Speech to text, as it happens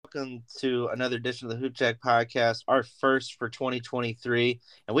welcome to another edition of the Hoop Jack Podcast, our first for 2023.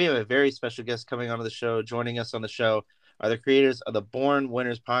 And we have a very special guest coming onto the show. Joining us on the show are the creators of the Born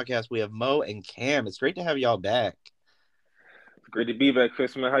Winners Podcast. We have Mo and Cam. It's great to have y'all back. Great to be back,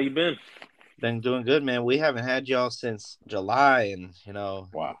 Chris, man. How you been? Been doing good, man. We haven't had y'all since July, and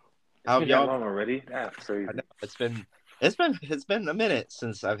Wow. It's how have been that y'all? long already? That's I crazy. know it's been a minute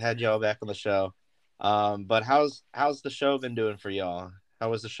since I've had y'all back on the show. But how's the show been doing for y'all? How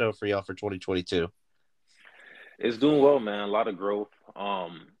was the show for y'all for 2022? It's doing well, man. A lot of growth.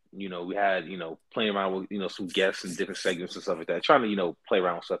 We had, playing around with, some guests and different segments and stuff like that. Trying to, play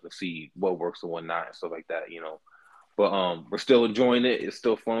around with stuff and see what works and what not and stuff like that. But we're still enjoying it. It's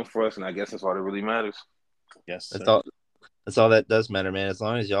still fun for us, and I guess that's all that really matters. Yes, That's sir. all. That's all that does matter, man. As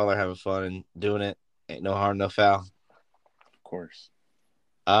long as y'all are having fun and doing it, ain't no harm, no foul. Of course.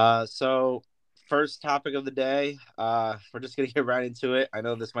 So first topic of the day. We're just gonna get right into it. I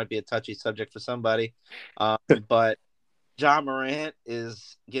know this might be a touchy subject for somebody, but Ja Morant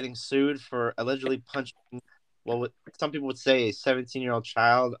is getting sued for allegedly punching what some people would say a 17-year-old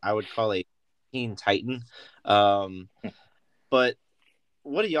child. I would call a teen titan. But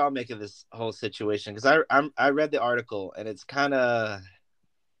what do y'all make of this whole situation? Because I read the article and it's kind of,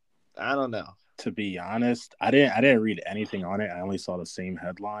 I don't know. To be honest, I didn't read anything on it. I only saw the same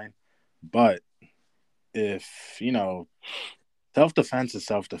headline. But if, self-defense is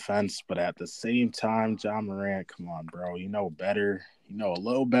self-defense, but at the same time, John Morant, come on, bro. You know better. You know a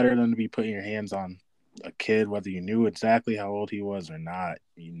little better than to be putting your hands on a kid, whether you knew exactly how old he was or not.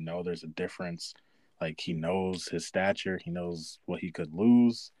 You know there's a difference. Like, he knows his stature. He knows what he could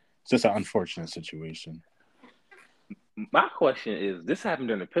lose. It's just an unfortunate situation. My question is, this happened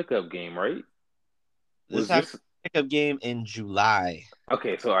during the pickup game, right? This Was happened this pickup game in July.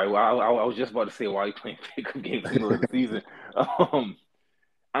 okay? So I was just about to say, why are you playing pickup games in the middle of the season? Um,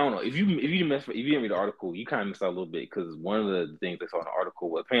 I don't know if you didn't read the article, you kind of missed out a little bit because one of the things I saw in the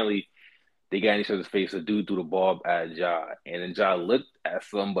article was apparently they got in each other's face. A dude threw the ball at Ja, and then Ja looked at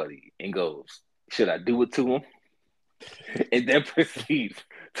somebody and goes, "Should I do it to him?" And then proceeds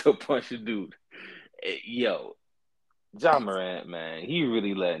to punch the dude. Yo, Ja Morant, man, he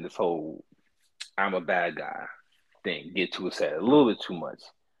really letting this whole "I'm a bad guy" thing get to his head a little bit too much.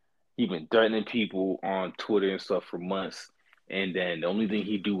 He been threatening people on Twitter and stuff for months, and then the only thing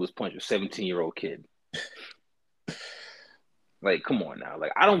he do was punch a 17-year-old kid. Like, come on now.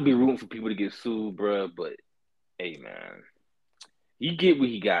 Like, I don't be rooting for people to get sued, bruh, but hey, man, you get what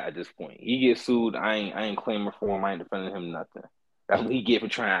he got at this point. He gets sued. I ain't claiming for him. I ain't defending him. Nothing. That's what he get for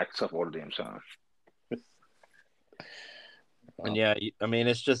trying to act tough all the damn time. And yeah, I mean,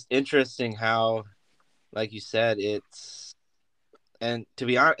 it's just interesting how, like you said, it's, and to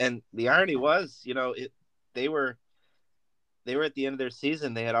be honest, and the irony was, they were they were at the end of their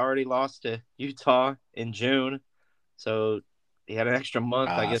season. They had already lost to Utah in June, so he had an extra month,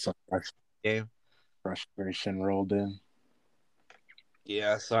 I guess, Some game. frustration rolled in.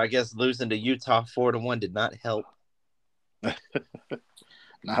 Yeah, so I guess losing to Utah 4-1 did not help.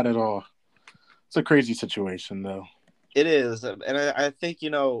 Not at all. It's a crazy situation, though. It is, and I think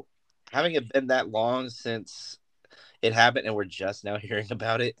having it been that long since it happened, and we're just now hearing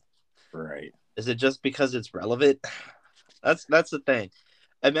about it. Right. Is it just because it's relevant? That's the thing.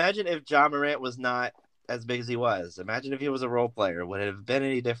 Imagine if Ja Morant was not as big as he was. Imagine if he was a role player. Would it have been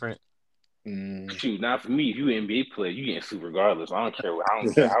any different? Shoot, not for me. If you an NBA player, you getting sued regardless. I don't care. I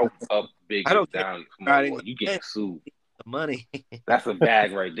don't care how up, big, I or don't care. down somebody Riding was. the You getting sued. money. That's a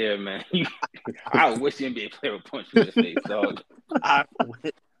bag right there, man. I wish the NBA player would punch you in the face, dog.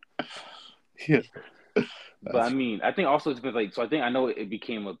 Yeah. But I mean, I think also it's been like so. I think I know it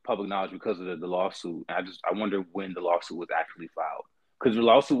became a public knowledge because of the lawsuit. I wonder when the lawsuit was actually filed because the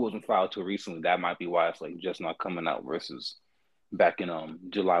lawsuit wasn't filed till recently. That might be why it's like just not coming out versus back in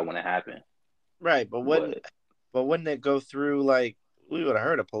July when it happened. Right, but But wouldn't it go through, like, we would have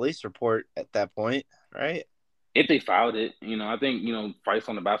heard a police report at that point, right? if they filed it, I think fights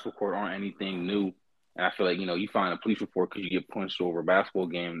on the basketball court aren't anything new, and I feel like you find a police report because you get punched over a basketball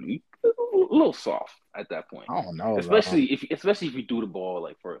game, a little soft at that point. I don't know, though. Especially if you do the ball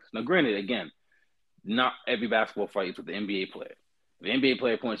like first. Now, granted, again, not every basketball fight is with the NBA player. If the NBA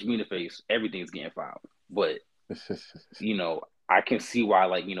player punches me in the face, everything's getting filed. But I can see why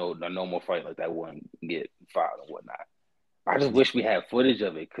a normal fight like that wouldn't get filed and whatnot. I just wish we had footage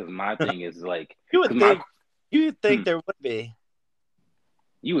of it because my thing is like, You would think there would be.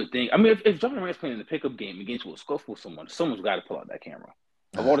 You would think. I mean, if John Morant's playing in the pickup game and gets into a scuffle with someone's got to pull out that camera.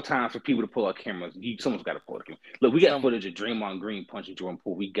 Of all the times for people to pull out cameras, someone's got to pull out the camera. Look, we got footage of Draymond Green punching Jordan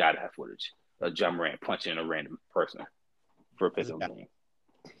Poole. We got to have footage of John Morant punching a random person for a pickup game.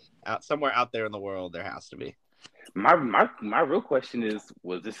 somewhere out there in the world, there has to be. My real question is: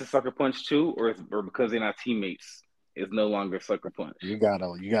 was this a sucker punch too, or because they're not teammates, it's no longer a sucker punch? You gotta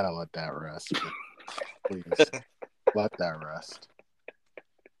let that rest, please. Let that rest.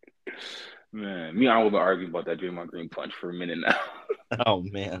 Man, me and I will be arguing about that Draymond Green punch for a minute now. Oh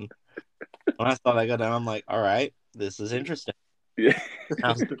man, when I saw that go down, I'm like, all right, this is interesting. Yeah.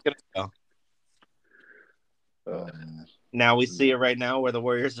 How's it gonna go? Uh, Now we see it right now where the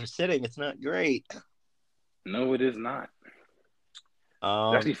Warriors are sitting. It's not great. no, it is not. It's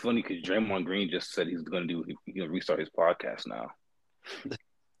Um, actually funny because Draymond Green just said he's going to restart his podcast now.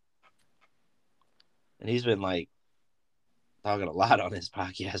 and he's been like talking a lot on his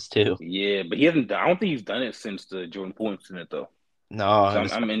podcast too. Yeah, but he hasn't. I don't think he's done it since the Jordan Poole incident though. No, So it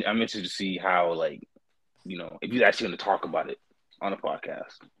was, I'm interested to see how if he's actually going to talk about it on a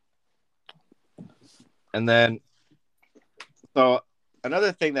podcast. and then so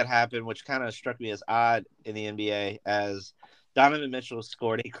another thing that happened, which kind of struck me as odd in the NBA, as Donovan Mitchell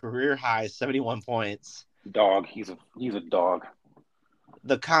scored a career high 71 points. Dog, he's a dog.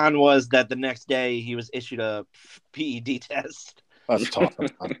 The con was that the next day he was issued a PED test. Let's talk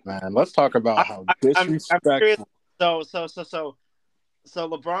about it, man. Let's talk about how disrespectful. I'm curious. So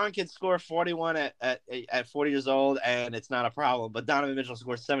LeBron can score 41 at 40 years old, and it's not a problem. But Donovan Mitchell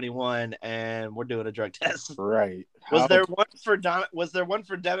scores 71, and we're doing a drug test. Right. Was there one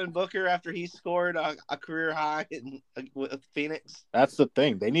for Devin Booker after he scored a career high with Phoenix? That's the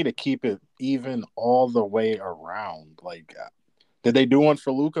thing. They need to keep it even all the way around. Like, did they do one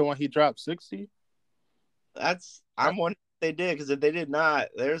for Luka when he dropped 60? I'm wondering if they did, because if they did not,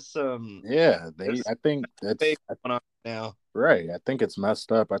 there's some. Yeah, I think that's going on now. Right. I think it's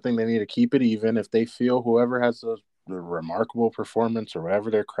messed up. I think they need to keep it even. If they feel whoever has the remarkable performance or whatever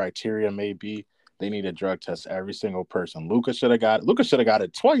their criteria may be, they need to drug test every single person. Luka should have got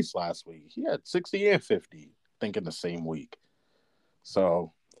it twice last week. He had 60 and 50, I think, in the same week.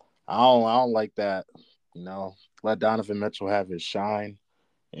 So I don't like that. Let Donovan Mitchell have his shine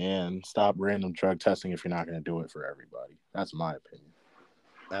and stop random drug testing if you're not going to do it for everybody. That's my opinion.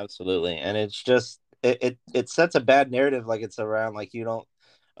 Absolutely. And it's just it sets a bad narrative, like it's around like you don't.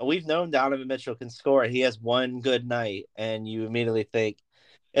 We've known Donovan Mitchell can score. He has one good night, and you immediately think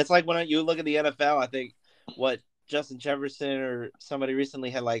it's like when you look at the NFL. I think what Justin Jefferson or somebody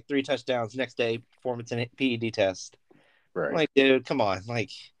recently had like 3 touchdowns. Next day, performance and PED test. Right. I'm like, dude, come on, like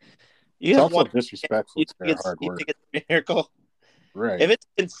you it's have also one disrespectful to their hard work. You think it's a miracle. Right. If it's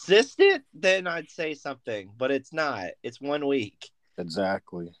consistent, then I'd say something, but it's not. It's 1 week.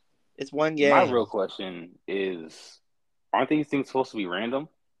 Exactly. It's one game. My real question is, aren't these things supposed to be random?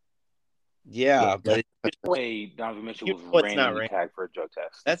 Yeah, but the way Donovan Mitchell was randomly tagged for a drug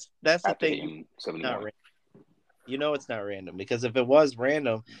test. That's the thing. Not it's not random, because if it was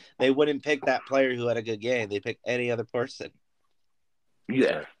random, they wouldn't pick that player who had a good game. They pick any other person.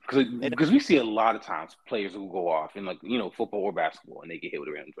 Yeah, because we see a lot of times players who go off in football or basketball and they get hit with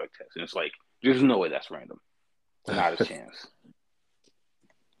a random drug test, and it's like there's no way that's random. Not a chance.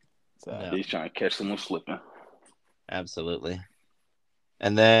 So he's trying to catch someone slipping. Absolutely.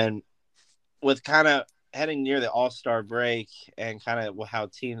 And then with kind of heading near the All-Star break and kind of how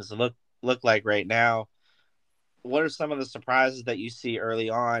teams look like right now, what are some of the surprises that you see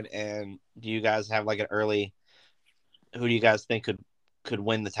early on? And do you guys have like an early? Who do you guys think could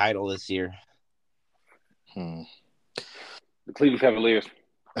win the title this year? The Cleveland Cavaliers.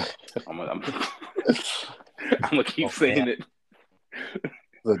 I'm gonna keep saying it.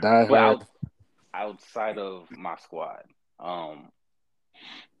 The diehard. Outside of my squad, my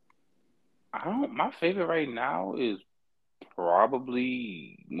favorite right now is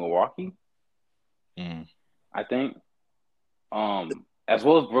probably Milwaukee. I think. As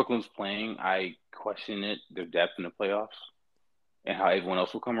well as Brooklyn's playing, I question their depth in the playoffs and how everyone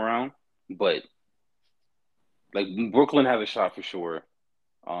else will come around. But like Brooklyn has a shot for sure.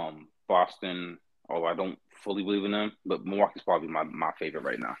 Boston, although I don't fully believe in them, but Milwaukee's probably my favorite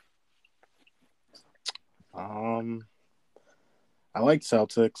right now. I like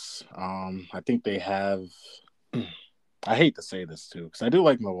Celtics. I think they have. I hate to say this too, because I do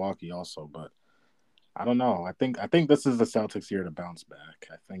like Milwaukee also, but I don't know. I think this is the Celtics' year to bounce back.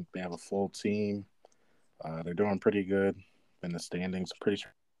 I think they have a full team. They're doing pretty good in the standings. Pretty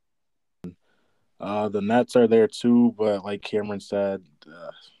sure. The Nets are there too, but like Cameron said,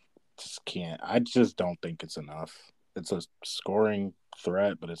 just can't. I just don't think it's enough. It's a scoring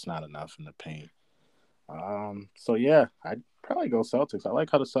threat, but it's not enough in the paint. So yeah, I'd probably go Celtics. I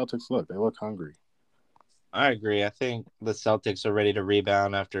like how the Celtics look. They look hungry. I agree. I think the Celtics are ready to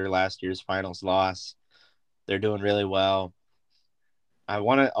rebound after last year's finals loss. They're doing really well. I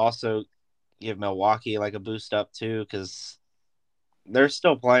want to also give Milwaukee like a boost up too because they're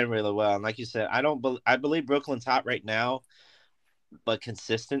still playing really well. And like you said, I believe Brooklyn's hot right now, but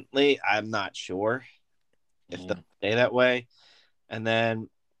consistently, I'm not sure if they'll stay that way. And then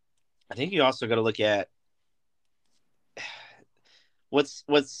I think you also got to look at what's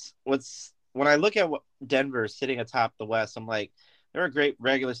when I look at what Denver sitting atop the West, I'm like, they're a great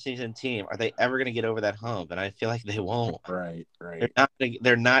regular season team. Are they ever going to get over that hump? And I feel like they won't. Right.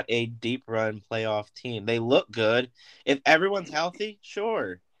 They're not a deep run playoff team. They look good. If everyone's healthy,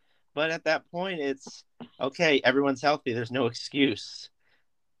 sure. But at that point, it's okay. Everyone's healthy. There's no excuse.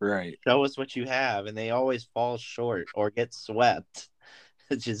 Right. Show us what you have, and they always fall short or get swept,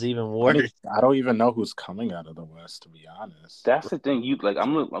 which is even worse. I don't even know who's coming out of the West, to be honest. That's the thing. You like,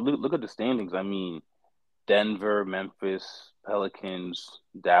 look at the standings. I mean, Denver, Memphis, Pelicans,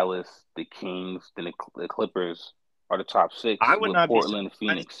 Dallas, the Kings, then the Clippers are the top I six would with not be Portland, surprised.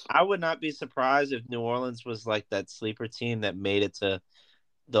 Phoenix. I would not be surprised if New Orleans was like that sleeper team that made it to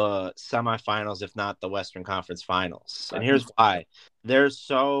the semifinals, if not the Western Conference Finals. And here's why: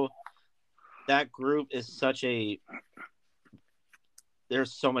 that group is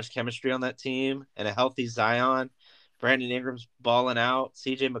there's so much chemistry on that team, and a healthy Zion, Brandon Ingram's balling out,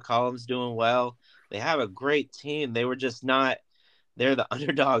 CJ McCollum's doing well. They have a great team. They were just not. They're the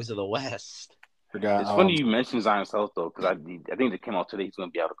underdogs of the West. Forgot. It's funny you mentioned Zion's health though, because I think it came out today he's going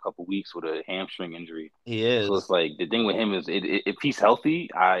to be out a couple weeks with a hamstring injury. He So is. it's like the thing with him is if he's healthy,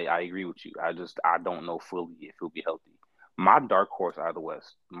 I agree with you. I don't know fully if he'll be healthy. My dark horse out of the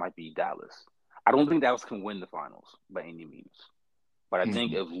West might be Dallas. I don't think Dallas can win the finals by any means. But I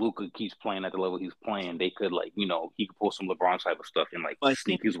think if Luka keeps playing at the level he's playing, they could he could pull some LeBron type of stuff and But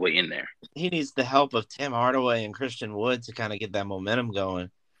sneak his way in there. he needs the help of Tim Hardaway and Christian Wood to kind of get that momentum going.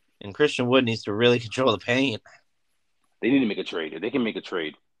 And Christian Wood needs to really control the paint. They need to make a trade. If they can make a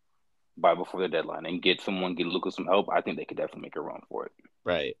trade by before the deadline and get Luka some help, I think they could definitely make a run for it.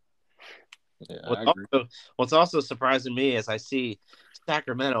 Right. Yeah, I agree. What's also surprising me is I see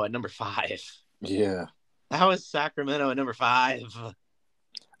Sacramento at number 5. Yeah. How is Sacramento at number 5?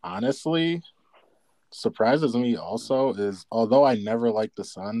 Honestly, surprises me also is, although I never liked the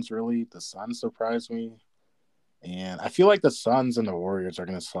Suns really, the Suns surprised me. And I feel like the Suns and the Warriors are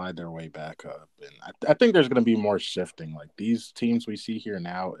going to slide their way back up. And I think there's going to be more shifting. Like these teams we see here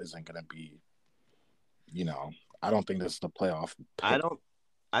now isn't going to be, I don't think this is the playoff pick.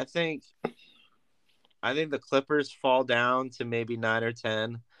 I think the Clippers fall down to maybe 9 or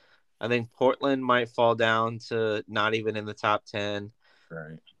 10. I think Portland might fall down to not even in the top 10.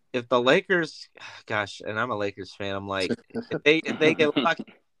 Right. If the Lakers, gosh, and I'm a Lakers fan, I'm like, if they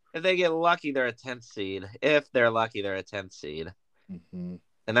get lucky, they're a 10th seed. If they're lucky, they're a 10th seed. Mm-hmm.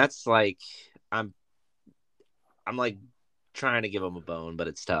 And that's like, I'm like trying to give them a bone, but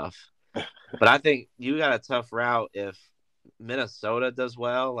it's tough. But I think you got a tough route if Minnesota does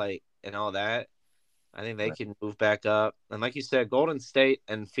well, and all that. I think they can move back up. And like you said, Golden State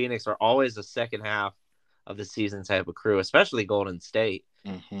and Phoenix are always the second half of the season type of crew, especially Golden State.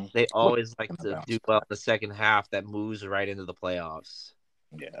 Mm-hmm. They always like to do well in the second half that moves right into the playoffs.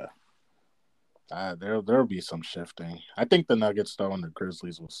 Yeah. There'll be some shifting. I think the Nuggets, though, and the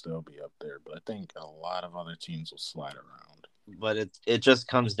Grizzlies will still be up there, but I think a lot of other teams will slide around. But it just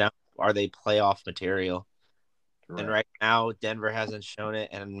comes down to, are they playoff material? Right. And right now, Denver hasn't shown it,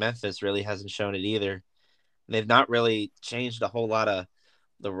 and Memphis really hasn't shown it either. They've not really changed a whole lot of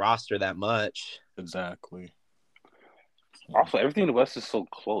the roster that much. Exactly. Also, everything in the West is so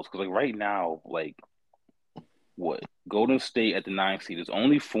close because, right now, Golden State at the 9th seed is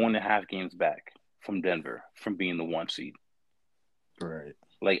only 4.5 games back from Denver from being the 1 seed. Right.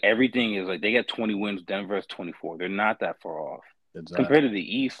 Everything is they got 20 wins. Denver has 24. They're not that far off. Exactly. Compared to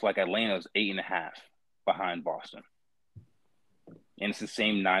the East, Atlanta's 8.5 behind Boston. And it's the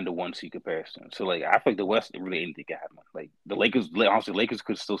same 9-1 seed comparison. So, I feel like the West really anything can happen. The Lakers, honestly, Lakers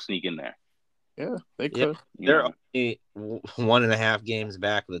could still sneak in there. Yeah, they could. They're only 1.5 games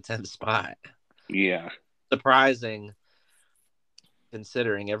back of the 10th spot. Yeah. Surprising,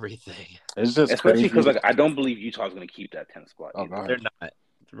 considering everything. It's just especially because I don't believe Utah's going to keep that 10th spot. Oh, they're not.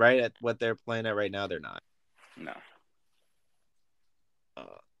 Right at what they're playing at right now, they're not. No.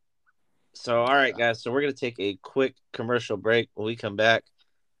 So, all right, guys. So we're going to take a quick commercial break. When we come back,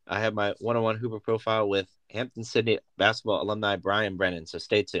 I have my one-on-one Hooper profile with Hampton-Sydney basketball alumni Brian Brennan. So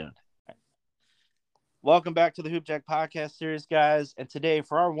stay tuned. Welcome back to the Hoop Jack podcast series, guys. And today,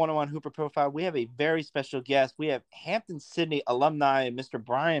 for our one-on-one Hooper profile, we have a very special guest. We have Hampton-Sydney alumni, Mr.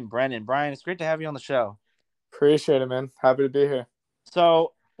 Brian Brennan. Brian, it's great to have you on the show. Appreciate it, man. Happy to be here.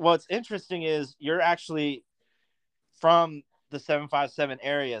 So what's interesting is you're actually from the 757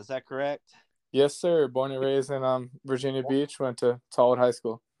 area. Is that correct? Yes, sir. Born and raised in Virginia Beach. Went to Tallwood High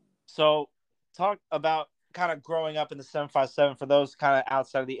School. So, talk about kind of growing up in the 757 for those kind of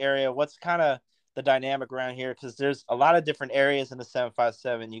outside of the area. What's kind of the dynamic around here? Because there's a lot of different areas in the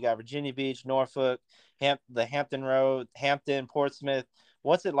 757. You got Virginia Beach, Norfolk, the Hampton Road, Hampton, Portsmouth.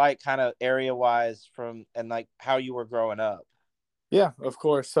 What's it like, kind of area wise, from and like how you were growing up? Yeah, of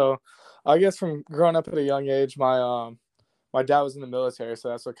course. So, I guess from growing up at a young age, my dad was in the military, so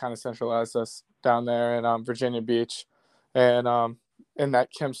that's what kind of centralized us down there in Virginia Beach, and in that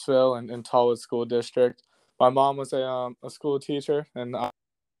Kempsville and Tallwood School District. My mom was a school teacher, and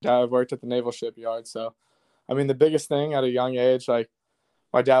dad worked at the Naval Shipyard. So, I mean, the biggest thing at a young age, like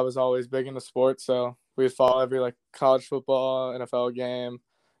my dad was always big into sports, so we'd follow every like college football, NFL game,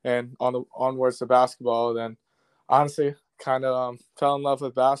 and onwards to basketball. Then, honestly, kind of fell in love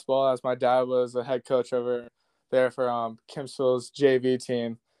with basketball as my dad was a head coach over there for Kempsville's JV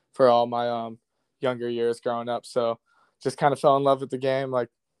team for all my younger years growing up. So, just kind of fell in love with the game, like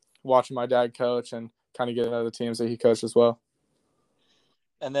watching my dad coach and kind of get to know the teams that he coached as well.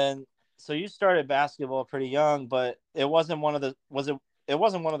 And then, so you started basketball pretty young, but it wasn't one of the it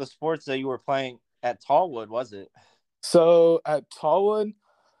wasn't one of the sports that you were playing at Tallwood, was it? So at Tallwood,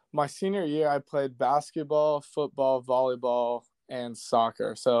 my senior year, I played basketball, football, volleyball, and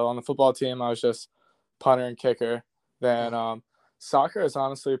soccer. So on the football team, I was just punter and kicker. Then soccer is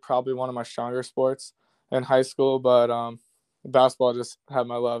honestly probably one of my stronger sports in high school, but basketball just had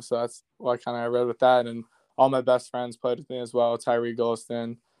my love. So that's what kind of I read with that. And all my best friends played with me as well. Tyree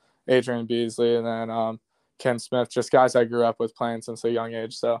Golston, Adrian Beasley, and then Ken Smith, just guys I grew up with playing since a young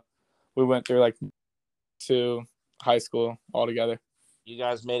age. So we went through like to high school all together. You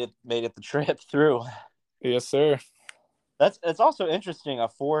guys made it the trip through. Yes, sir. It's also interesting, a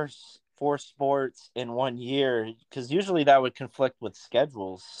four sports in 1 year, because usually that would conflict with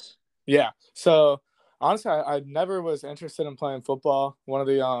schedules. Yeah. So honestly, I never was interested in playing football. One of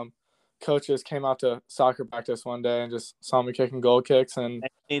the coaches came out to soccer practice one day and just saw me kicking goal kicks, and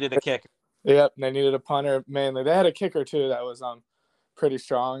They needed a kicker. yep, they needed a punter mainly. They had a kicker too that was pretty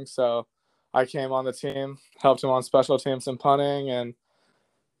strong. So I came on the team, helped him on special teams and punting, and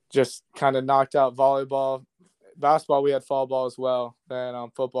just kind of knocked out volleyball. Basketball, we had fall ball as well, then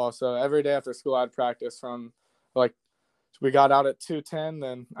football. So every day after school, I'd practice from like we got out at 2:10,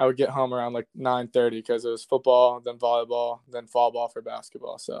 then I would get home around like 9:30 because it was football, then volleyball, then fall ball for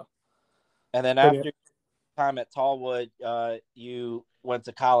basketball. So, And then after your time at Tallwood, you went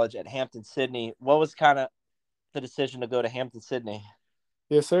to college at Hampton Sydney. What was kind of the decision to go to Hampton Sydney?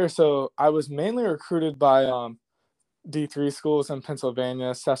 yes, sir. So I was mainly recruited by D3 schools in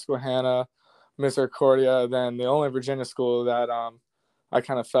Pennsylvania, Susquehanna, Misericordia. Then the only Virginia school that I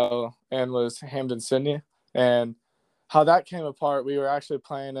kind of fell in was Hampton Sydney. And how that came apart, we were actually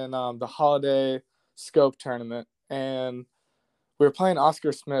playing in the Holiday Scope tournament, and we were playing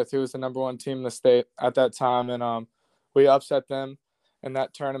Oscar Smith, who was the number one team in the state at that time, and we upset them in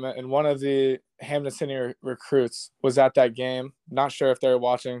that tournament. And one of the Hampton Sydney recruits was at that game. Not sure if they were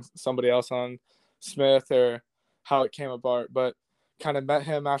watching somebody else on Smith or how it came apart, but kind of met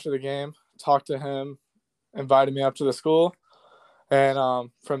him after the game, talked to him, invited me up to the school, and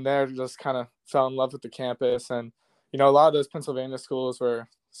from there just kind of fell in love with the campus. And a lot of those Pennsylvania schools were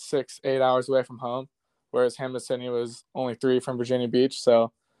 6-8 hours away from home, whereas Hampton Sydney was only 3 from Virginia Beach.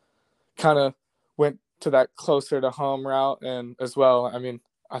 So kind of went to that closer to home route. And as well, I mean,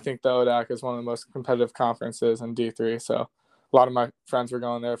 I think the ODAC is one of the most competitive conferences in D3. So a lot of my friends were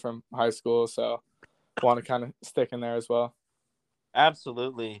going there from high school. So want to kind of stick in there as well.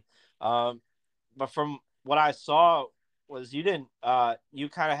 Absolutely. But from what I saw was you didn't, you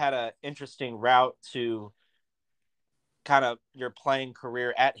kind of had an interesting route to kind of your playing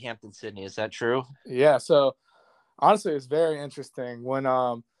career at Hampton Sydney. Is that true? Yeah. So honestly, it's very interesting. When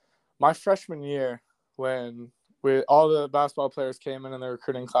my freshman year, when all the basketball players came in the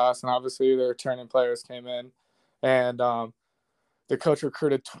recruiting class, and obviously the returning players came in, and the coach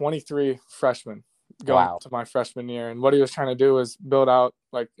recruited 23 freshmen going to my freshman year. And what he was trying to do was build out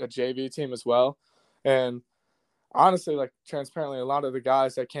like a JV team as well. And honestly, like transparently, a lot of the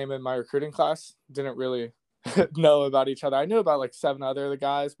guys that came in my recruiting class didn't really know about each other. I knew about like 7 other of the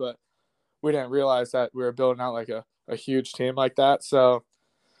guys, but we didn't realize that we were building out like a huge team like that. So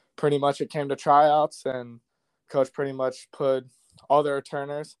pretty much it came to tryouts, and coach pretty much put all the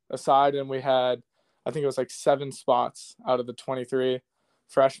returners aside, and we had, I think it was like 7 spots out of the 23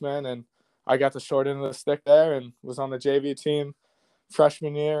 freshmen, and I got the short end of the stick there and was on the JV team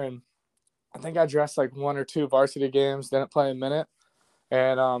freshman year. And I think I dressed like 1 or 2 varsity games, didn't play a minute,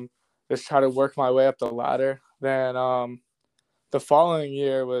 and just try to work my way up the ladder. Then the following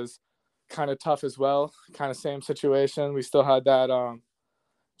year was kind of tough as well. Kind of same situation. We still had that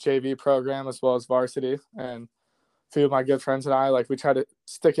JV program as well as varsity, and a few of my good friends and I, like, we tried to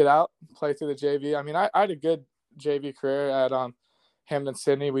stick it out, play through the JV. I mean, I had a good JV career at Hamden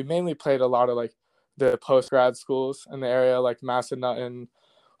Sydney. We mainly played a lot of like the post grad schools in the area, like Massanutten,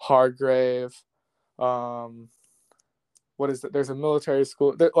 Hargrave. What is it? There's a military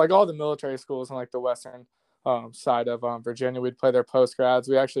school, like all the military schools in like the western side of Virginia. We'd play their post grads.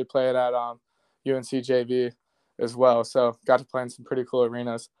 We actually played at UNC JV as well, so got to play in some pretty cool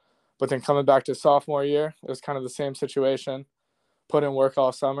arenas. But then coming back to sophomore year, it was kind of the same situation. Put in work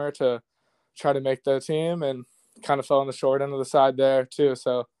all summer to try to make the team, and kind of fell on the short end of the side there too.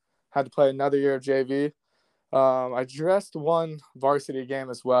 So had to play another year of JV. I dressed one varsity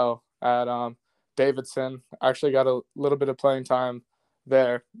game as well at Davidson. Actually got a little bit of playing time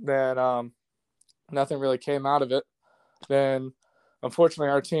there. Then nothing really came out of it. Then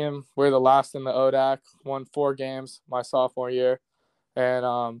unfortunately our team, we're the last in the ODAC, won 4 games my sophomore year.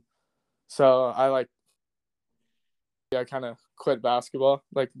 And so I kind of quit basketball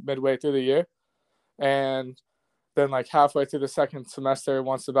like midway through the year. And then like halfway through the second semester,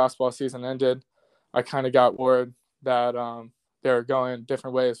 once the basketball season ended, I kind of got word that they were going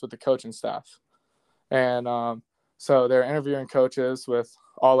different ways with the coaching staff. And so they're interviewing coaches with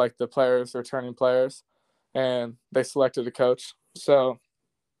all like the players, returning players, and they selected a coach. So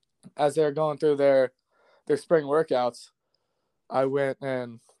as they're going through their spring workouts, I went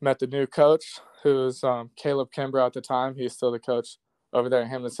and met the new coach, who's Caleb Kimbrough at the time. He's still the coach over there at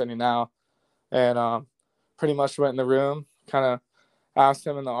Hamden City now. And pretty much went in the room, kind of asked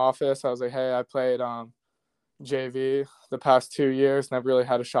him in the office. I was like, hey, I played JV the past 2 years, never really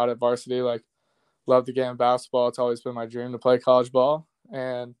had a shot at varsity. Like, love the game of basketball. It's always been my dream to play college ball.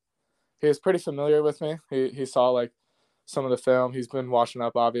 And he was pretty familiar with me. He saw like some of the film. He's been watching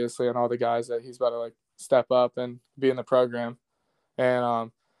up, obviously, on all the guys that he's about to like step up and be in the program.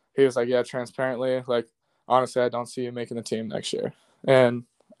 And he was like, yeah, transparently, like, honestly, I don't see you making the team next year. And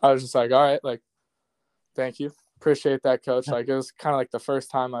I was just like, all right, like, thank you. Appreciate that, coach. Like, it was kind of like the first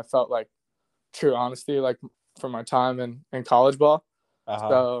time I felt like true honesty, like, from my time in college ball.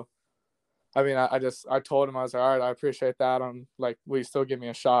 So, I mean, I told him, I was like, all right, I appreciate that. I'm like, will you still give me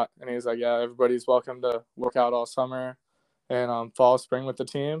a shot? And he was like, yeah, everybody's welcome to work out all summer and fall, spring with the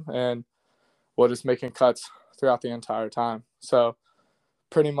team. And we'll just making cuts throughout the entire time. So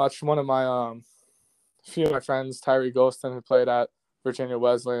pretty much one of my few of my friends, Tyree Golston, who played at Virginia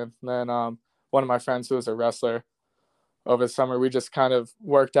Wesleyan, and then one of my friends who was a wrestler over the summer, we just kind of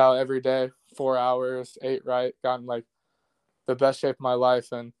worked out every day, 4 hours, ate right, got in like the best shape of my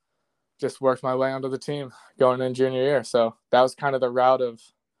life, and just worked my way onto the team going in junior year. So that was kind of the route of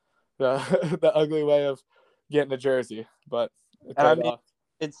the the ugly way of getting to Jersey, but it paid off.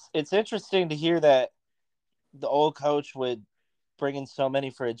 It's interesting to hear that the old coach would bring in so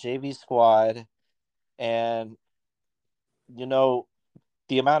many for a JV squad, and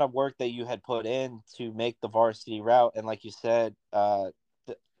the amount of work that you had put in to make the varsity route, and like you said,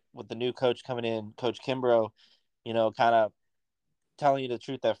 with the new coach coming in, Coach Kimbrough, kind of telling you the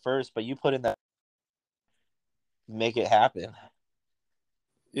truth at first, but you put in that, make it happen.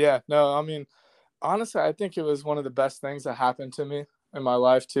 Yeah, no, I mean, honestly, I think it was one of the best things that happened to me in my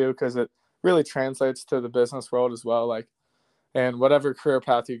life too, because it really translates to the business world as well. Like, and whatever career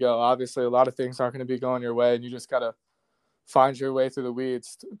path you go, obviously a lot of things aren't going to be going your way, and you just got to find your way through the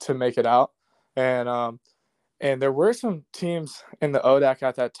weeds to make it out. And there were some teams in the ODAC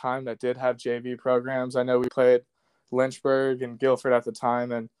at that time that did have JV programs. I know we played Lynchburg and Guilford at the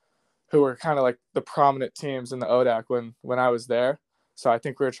time, and who were kind of like the prominent teams in the ODAC when I was there. So I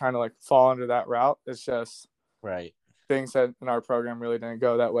think we were trying to like fall under that route. It's just right things that in our program really didn't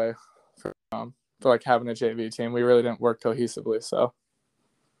go that way for like having a JV team. We really didn't work cohesively. So.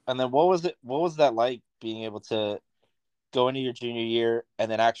 And then what was that like, being able to go into your junior year and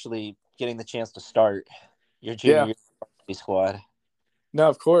then actually getting the chance to start your junior year squad? No,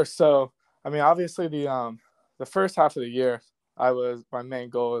 of course. So, I mean, obviously the first half of the year, my main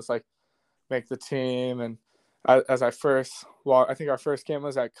goal was like make the team. And I think our first game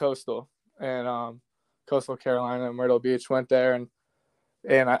was at Coastal and Coastal Carolina, Myrtle Beach. Went there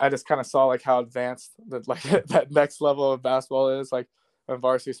and I just kind of saw like how advanced that next level of basketball is, like on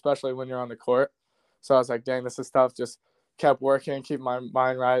varsity, especially when you're on the court. So I was like, dang, this is tough. Just kept working, keep my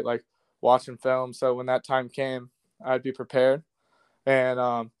mind right, like watching film. So when that time came, I'd be prepared.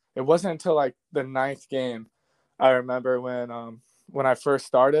 And it wasn't until like the 9th game, I remember when I first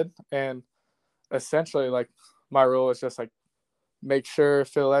started, and essentially like my role was just like make sure,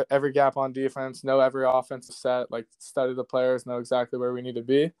 fill every gap on defense, know every offensive set, like study the players, know exactly where we need to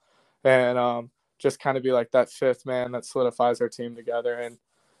be, and just kind of be like that fifth man that solidifies our team together. And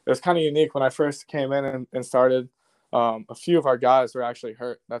it was kind of unique when I first came in and started. A few of our guys were actually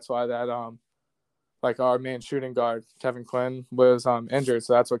hurt. That's why that like our main shooting guard, Kevin Quinn, was injured.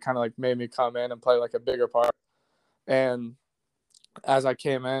 So that's what kind of like made me come in and play like a bigger part. And as I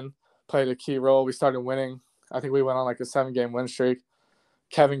came in, played a key role. We started winning. I think we went on like a 7-game win streak.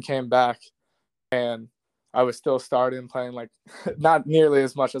 Kevin came back, and I was still starting, playing like not nearly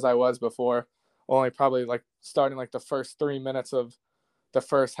as much as I was before. Only probably like starting like the first 3 minutes of the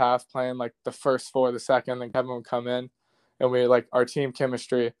first half, playing like the first 4 of the second. Then Kevin would come in, and we like our team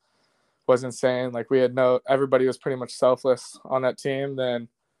chemistry was insane. Like everybody was pretty much selfless on that team. Then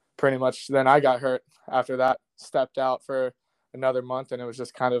I got hurt after that, stepped out for another month, and it was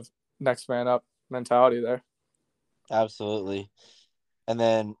just kind of next man up mentality there. Absolutely. And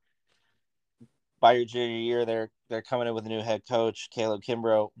then by your junior year, they're coming in with a new head coach, Caleb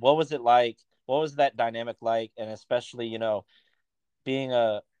Kimbrough. What was it like? What was that dynamic like? And especially, being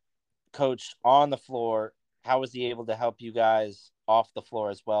a coach on the floor, how was he able to help you guys off the floor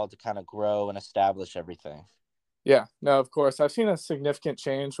as well to kind of grow and establish everything? Yeah, no, of course. I've seen a significant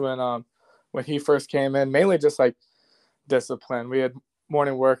change when he first came in, mainly just like discipline. We had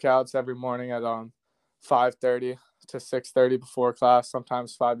morning workouts every morning at 5:30 to 6:30 before class,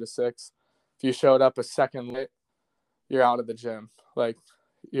 sometimes 5 to 6. If you showed up a second late, you're out of the gym. Like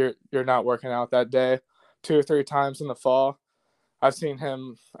you're not working out that day. 2 or 3 times in the fall, I've seen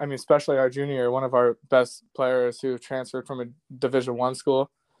him. I mean, especially our junior year, one of our best players who transferred from a Division I school,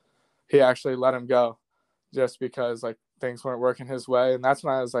 he actually let him go just because like things weren't working his way. And that's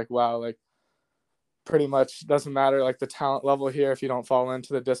when I was like, wow, like pretty much doesn't matter like the talent level here if you don't fall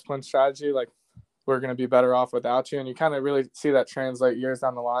into the discipline strategy, like we're going to be better off without you. And you kind of really see that translate years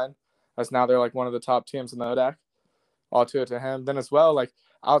down the line, as now they're like one of the top teams in the ODAC. All to it to him. Then as well, like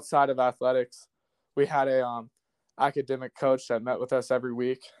outside of athletics, we had a academic coach that met with us every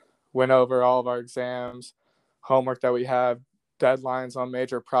week, went over all of our exams, homework that we have, deadlines on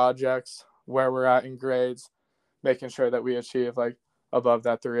major projects, where we're at in grades, making sure that we achieve like above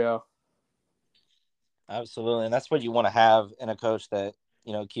that 3.0. Absolutely. And that's what you want to have in a coach that,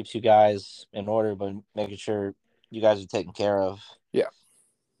 keeps you guys in order, but making sure you guys are taken care of. Yeah.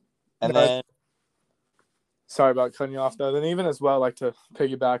 And then sorry about cutting you off though. Then even as well, like to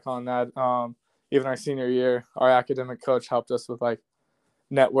piggyback on that, even our senior year, our academic coach helped us with like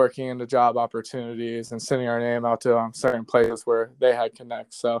networking into job opportunities and sending our name out to certain places where they had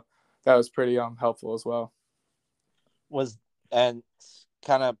connects. So that was pretty helpful as well. And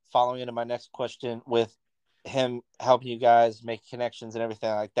kind of following into my next question, with him helping you guys make connections and everything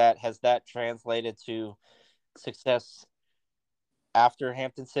like that, has that translated to success after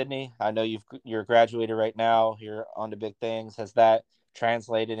Hampton-Sydney? I know you're graduated right now. You're on to big things. Has that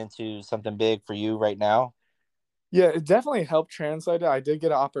translated into something big for you right now? Yeah, it definitely helped translate it. I did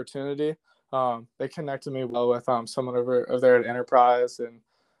get an opportunity. They connected me well with someone over there at Enterprise, and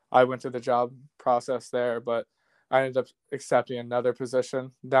I went through the job process there, but I ended up accepting another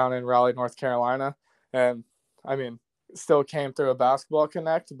position down in Raleigh, North Carolina. And I mean, still came through a basketball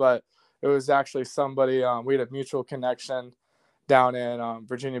connect, but it was actually somebody, we had a mutual connection down in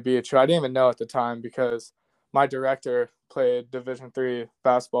Virginia Beach, who I didn't even know at the time because my director played Division III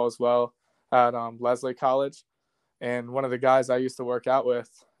basketball as well at Leslie College. And one of the guys I used to work out with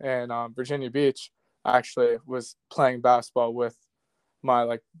in Virginia Beach actually was playing basketball with my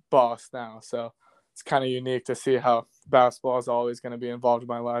like boss now. So it's kind of unique to see how basketball is always going to be involved in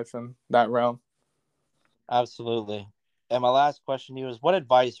my life in that realm. Absolutely. And my last question to you is, what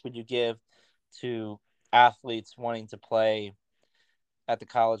advice would you give to athletes wanting to play at the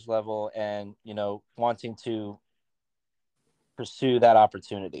college level and, wanting to pursue that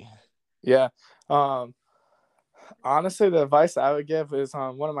opportunity? Yeah. Honestly, the advice I would give is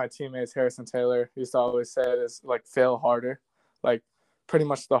one of my teammates, Harrison Taylor, used to always say it is like fail harder. Like pretty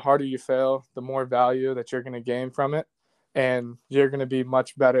much the harder you fail, the more value that you're going to gain from it. And you're going to be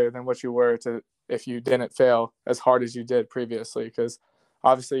much better than what you were if you didn't fail as hard as you did previously. Because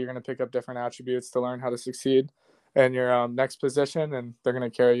obviously you're going to pick up different attributes to learn how to succeed in your next position, and they're going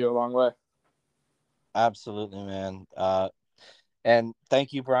to carry you a long way. Absolutely, man. And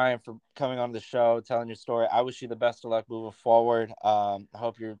thank you, Brian, for coming on the show, telling your story. I wish you the best of luck moving forward. I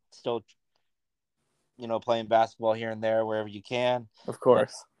hope you're still, playing basketball here and there wherever you can. Of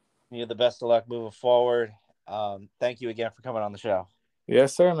course. You the best of luck moving forward. Thank you again for coming on the show.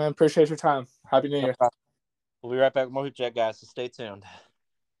 Yes, sir, man. Appreciate your time. Happy New Year. We'll be right back with more Hoop Chat, guys, so stay tuned.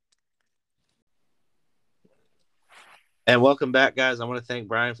 And welcome back, guys. I want to thank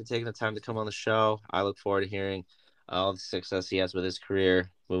Brian for taking the time to come on the show. I look forward to hearing all the success he has with his career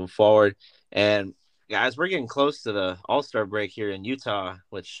moving forward. And guys, we're getting close to the All-Star break here in Utah,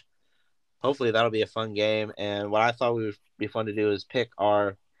 which hopefully that'll be a fun game. And what I thought would be fun to do is pick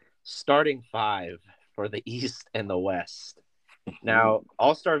our starting five for the East and the West. Now,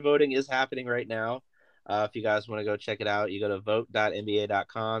 All-Star voting is happening right now. If you guys want to go check it out, you go to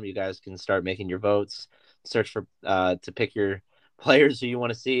vote.nba.com. You guys can start making your votes, search for to pick your players who you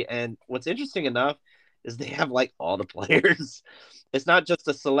want to see. And what's interesting enough is they have like all the players. It's not just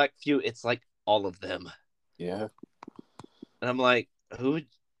a select few, it's like all of them. Yeah. And I'm like, who?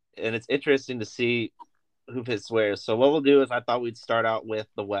 And it's interesting to see who fits where. So what we'll do is I thought we'd start out with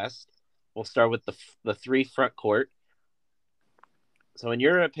the West. We'll start with the three front court. So in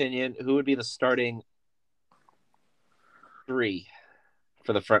your opinion, who would be the starting three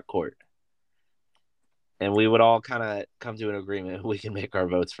for the front court? And we would all kind of come to an agreement. We can make our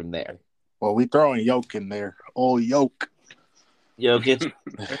votes from there. Well, we throwing Yoke in there. Oh, Yoke. Jokic.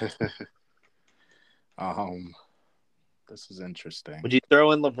 This is interesting. Would you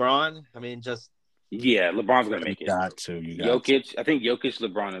throw in LeBron? I mean, just Yeah, LeBron's gonna make You it. got to. You got to. Jokic, I think Jokic,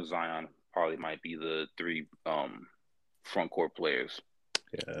 LeBron, and Zion probably might be the three front court players.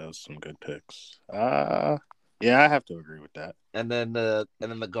 Yeah, those some good picks. Yeah, I have to agree with that. and then the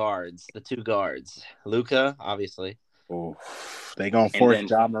guards, the two guards, Luka, obviously, Oh, they gonna And force then-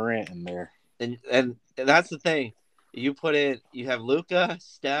 Ja Morant in there. and that's the thing. You have Luka,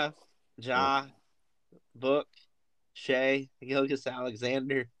 Steph, Ja, Book, Shea, Gilgeous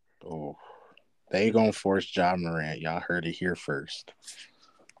Alexander. Oh, they gonna force Ja Morant. Y'all heard it here first.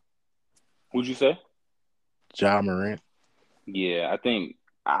 Who'd you say? Ja Morant. Yeah, I think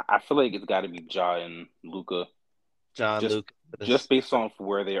I feel like it's got to be Ja and Luka, John Just- Luka, just based on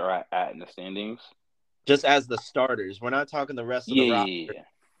where they are at in the standings. just as the starters. We're not talking the rest of the roster.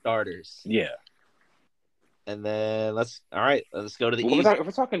 Starters. Yeah. And then let's go to the Well, East. if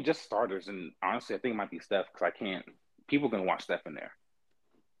we're talking just starters, and honestly, I think it might be Steph because people can watch Steph in there.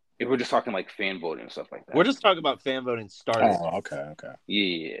 If we're just talking like fan voting and stuff like that. We're just talking about fan voting starters. Oh, okay.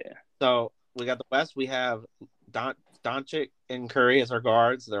 Yeah. So we got the West. We have Doncic and Curry as our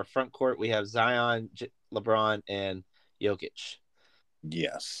guards. Their front court, we have Zion, LeBron, and Jokic.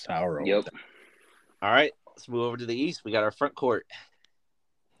 Yes, I'll roll Yep. with that. All right, let's move over to the East. We got our front court.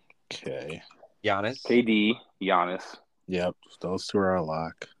 Okay. Giannis. KD, Giannis, Yep, those two are a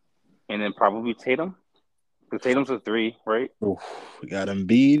lock. and then probably Tatum. Because Tatum's a 3, right? Oof, we got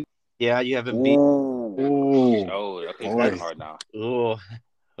Embiid. Yeah, you have Embiid. Ooh. Oh, okay, Boy. that's hard now. Ooh.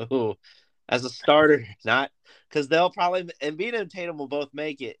 As a starter, not because they'll probably Embiid and Tatum will both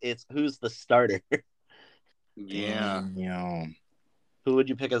make it. It's who's the starter. Yeah. Damn. Who would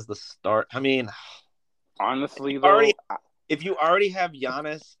you pick as the start? I mean, Honestly, though, if you already have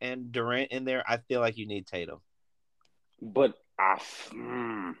Giannis and Durant in there, I feel like you need Tatum. but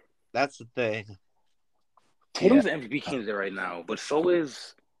That's the thing. Tatum's the MVP candidate right now, but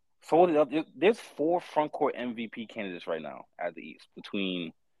there's 4 front court MVP candidates right now at the East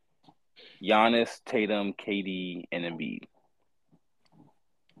between Giannis, Tatum, KD, and Embiid.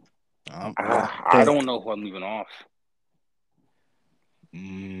 I don't know who I'm leaving off.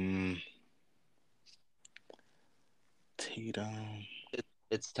 Tatum.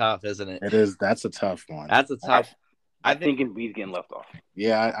 It's tough, isn't it? It is. That's a tough one. That's a tough. I think Embiid's getting left off.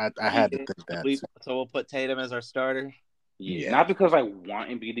 Yeah, I had to think that. So we'll put Tatum as our starter. Yeah. Not because I want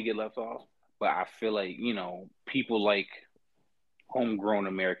Embiid to get left off, but I feel like, people like homegrown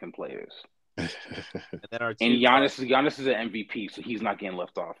American players. And then our And Giannis is an MVP, so he's not getting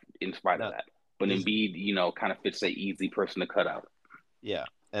left off in spite of that. But He's- Embiid, kind of fits that easy person to cut out. Yeah.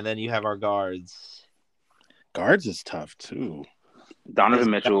 And then you have our guards. Guards is tough too. Donovan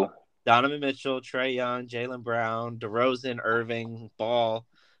Mitchell, Trae Young, Jaylen Brown, DeRozan, Irving, Ball,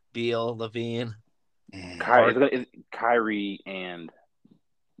 Beal, Levine, Kyrie, and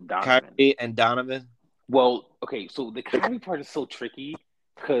Donovan. Kyrie, and Donovan. Well, okay, so the Kyrie part is so tricky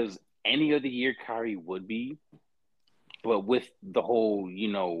because any other year Kyrie would be, but with the whole,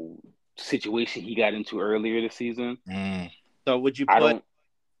 situation he got into earlier this season. So would you put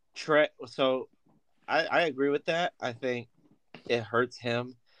Trae? So I agree with that. I think it hurts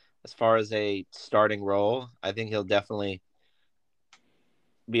him as far as a starting role. I think he'll definitely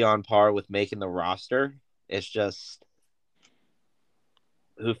be on par with making the roster. It's just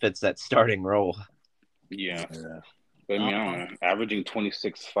who fits that starting role. Yeah. But I mean, I don't know. Averaging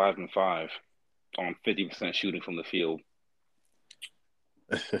 26, 5, and 5 on 50% shooting from the field.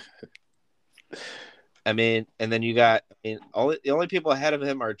 I mean, and then you got the only people ahead of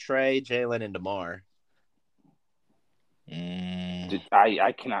him are Trae, Jaylen, and DeMar.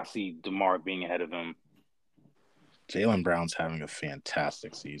 I cannot see DeMar being ahead of him. Jaylen Brown's having a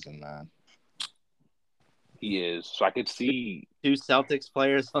fantastic season, man. He is. So I could see two Celtics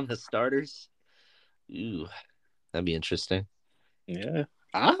players on the starters. Ooh, that'd be interesting. Yeah.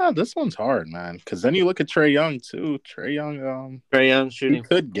 This one's hard, man. Because then you look at Trae Young too. Trae Young, Trae Young he shooting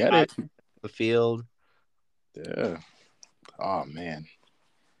could get it. the field. Yeah. Oh man.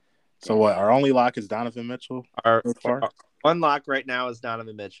 So what? Our only lock is Donovan Mitchell Our so far. one lock right now is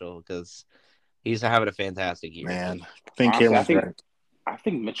Donovan Mitchell because he's having a fantastic year. Man, I think honestly, Cameron's right. I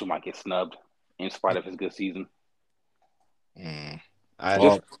think Mitchell might get snubbed in spite of his good season. There's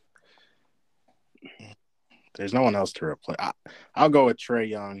no one else to replace. I'll go with Trae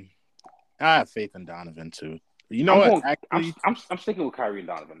Young. I have faith in Donovan too. You know what? I'm sticking with Kyrie and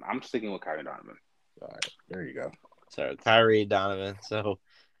Donovan. I'm sticking with Kyrie and Donovan. All right, there you go. So Kyrie, Donovan. So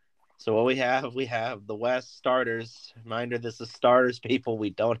what we have the West starters. Reminder: this is starters, people.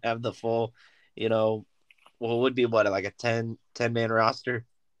 We don't have the full, what would be like a 10-man roster,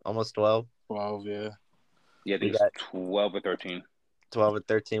 almost 12. 12, yeah. Yeah, I think it's 12 or 13. 12 or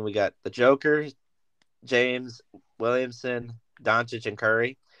 13. We got the Joker, James, Williamson, Doncic, and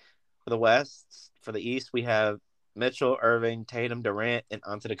Curry for the West. For the East, we have Mitchell, Irving, Tatum, Durant, and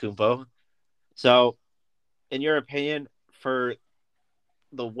Antetokounmpo. So, in your opinion, for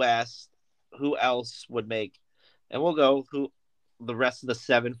the West, who else would make? And we'll go who the rest of the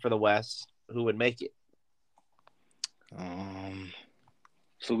 7 for the West. Who would make it?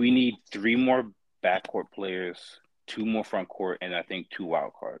 So we need 3 more backcourt players, 2 more front court, and I think 2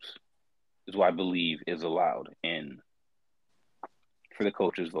 wild cards. Is what I believe is allowed for the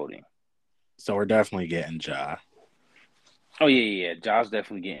coaches voting. So we're definitely getting Ja. Oh yeah. Ja's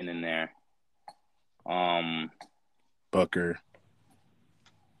definitely getting in there. Booker.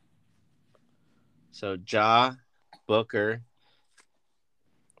 So Ja, Booker.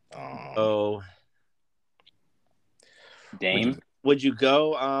 Dame. Would you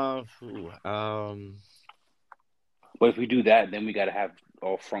go? But if we do that, then we got to have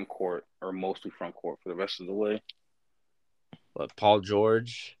all front court or mostly front court for the rest of the way. What, Paul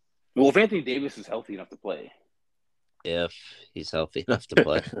George? Well, if Anthony Davis is healthy enough to play. If he's healthy enough to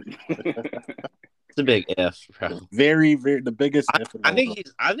play. It's a big if, bro. Very, very the biggest if. I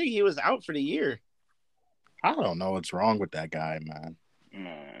think he was out for the year. I don't know what's wrong with that guy, man.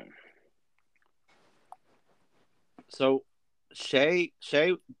 So Shea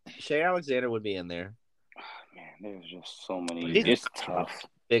Alexander would be in there. Man, there's just so many. It's tough.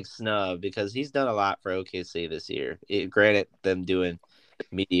 Big snub because he's done a lot for OKC this year. Granted, them doing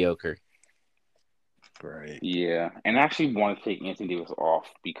mediocre. Right. Yeah, and I actually want to take Anthony Davis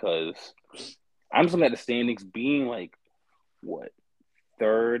off because I'm just looking at the standings being like what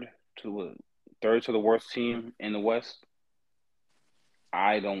third to the worst team in the West.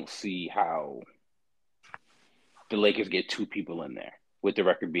 I don't see how the Lakers get 2 people in there with the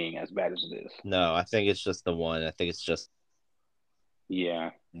record being as bad as it is. No, I think it's just the one. I think it's just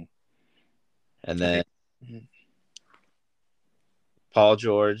and then Paul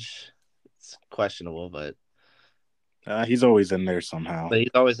George. It's questionable, but he's always in there somehow. But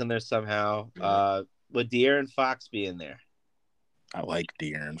he's always in there somehow. Yeah. Would De'Aaron Fox be in there? I like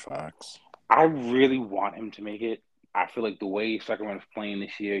De'Aaron Fox. I really want him to make it. I feel like the way Sacramento is playing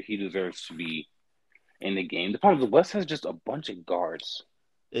this year, he deserves to be in the game. The problem is the West has just a bunch of guards.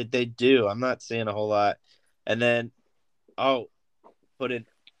 They do. I'm not seeing a whole lot. And then, put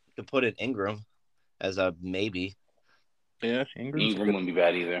in Ingram as a maybe. Yeah, Ingram wouldn't be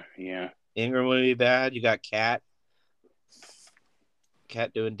bad either. Yeah, Ingram wouldn't be bad. You got Cat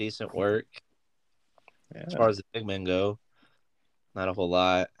doing decent work. Yeah. As far as the big men go, not a whole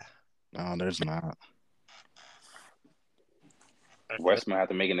lot. No, there's not. West might have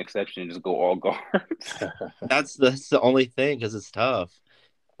to make an exception and just go all guards. That's the only thing because it's tough.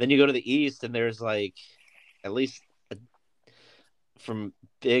 Then you go to the East and there's like at least from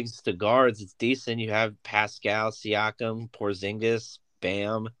bigs to guards, it's decent. You have Pascal, Siakam, Porzingis,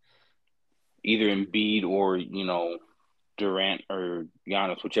 Bam. Either Embiid or, Durant or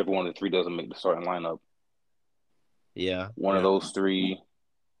Giannis, whichever one of the 3 doesn't make the starting lineup. Yeah. One of those 3.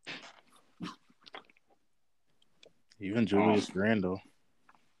 Even Julius Randle.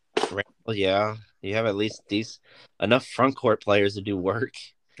 Yeah. You have at least enough front court players to do work.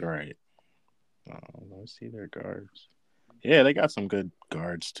 Right. Let's see their guards. Yeah, they got some good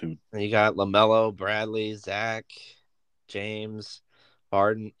guards too. And you got LaMelo, Bradley, Zach, James,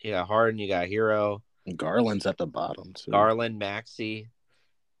 Harden. You got Harden. You got Hero. Garland's at the bottom too. Garland, Maxey.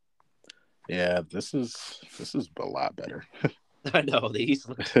 Yeah, this is a lot better. I know the East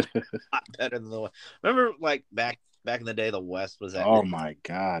looks a lot better than the West. Remember, like back back in the day, the West was Oh my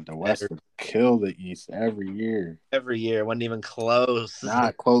God, the West would kill the East every year. every year. It wasn't even close.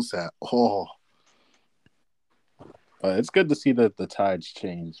 Not close at all. But it's good to see that the tides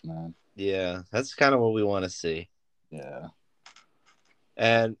change, man. Yeah, that's kind of what we want to see. Yeah.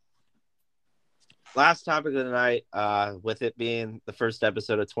 And last topic of the night, with it being the first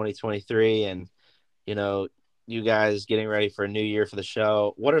episode of 2023, and you know, you guys getting ready for a new year for the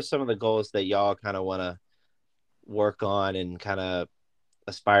show. What are some of the goals that y'all kind of want to work on and kind of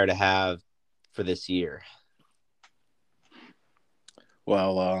aspire to have for this year?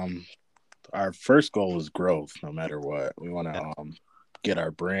 Well, our first goal is growth, no matter what. We want to get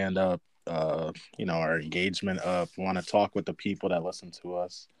our brand up, our engagement up. We want to talk with the people that listen to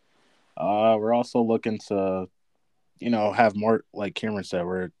us. We're also looking to, have more, like Cameron said,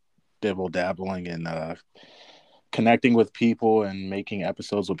 we're dabbling in connecting with people and making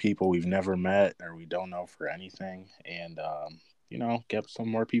episodes with people we've never met or we don't know for anything. And, get some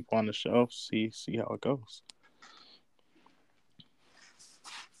more people on the show, see how it goes.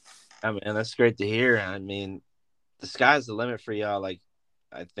 I mean, that's great to hear. I mean, the sky's the limit for y'all. Like,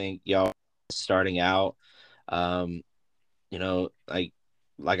 I think y'all starting out, like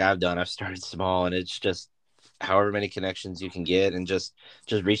I've done, I've started small, and it's just however many connections you can get, and just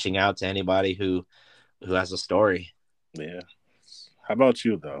reaching out to anybody who has a story. Yeah. How about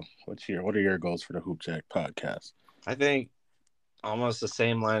you though? What are your goals for the Hoop Jack podcast? I think almost the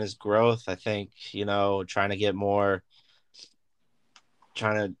same line as growth. I think, trying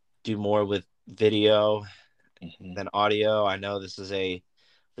to do more with video than audio. I know this is an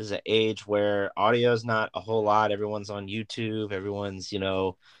age where audio is not a whole lot. Everyone's on YouTube. Everyone's,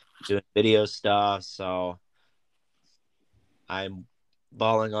 doing video stuff. So I'm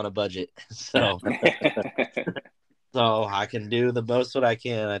balling on a budget. So I can do the most what I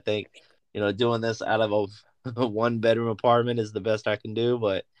can. I think, doing this out of a one bedroom apartment is the best I can do.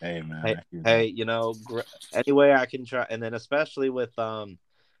 But hey, man, hey, any way I can try. And then especially with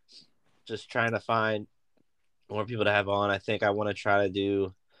just trying to find more people to have on. I think I want to try to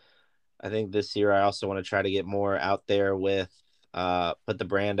do. I think this year I also want to try to get more out there with put the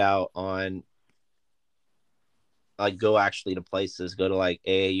brand out on, like, go actually to places, go to like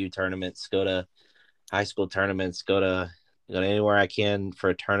AAU tournaments, go to high school tournaments, go to anywhere I can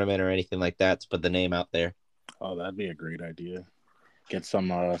for a tournament or anything like that to put the name out there. Oh, that'd be a great idea. Get some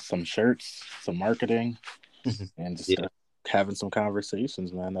shirts, some marketing, and just having some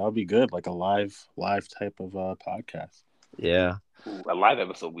conversations, man. That'll be good, like a live type of podcast. Yeah. Ooh, a live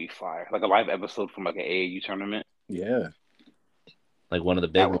episode would be fire. Like a live episode from like an AAU tournament. Yeah. Like one of the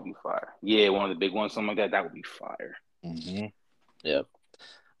big ones. That would be fire. Yeah, one of the big ones, something like that. That would be fire. Mm-hmm. Yep.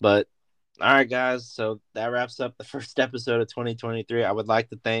 But all right, guys. So that wraps up the first episode of 2023. I would like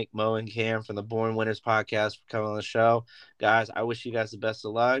to thank Mo and Cam from the Born Winners podcast for coming on the show. Guys, I wish you guys the best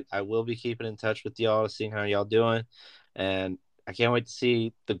of luck. I will be keeping in touch with y'all, seeing how y'all doing. And I can't wait to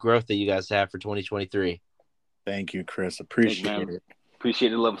see the growth that you guys have for 2023. Thank you, Chris. Appreciate it. Appreciate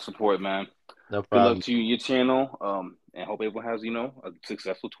the love and support, man. No problem. Good luck to you and your channel. And hope everyone has, a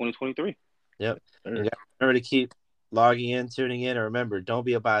successful 2023. Yep. You guys remember to keep logging in, tuning in, and remember, don't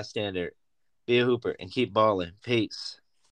be a bystander. Be a hooper and keep balling. Peace.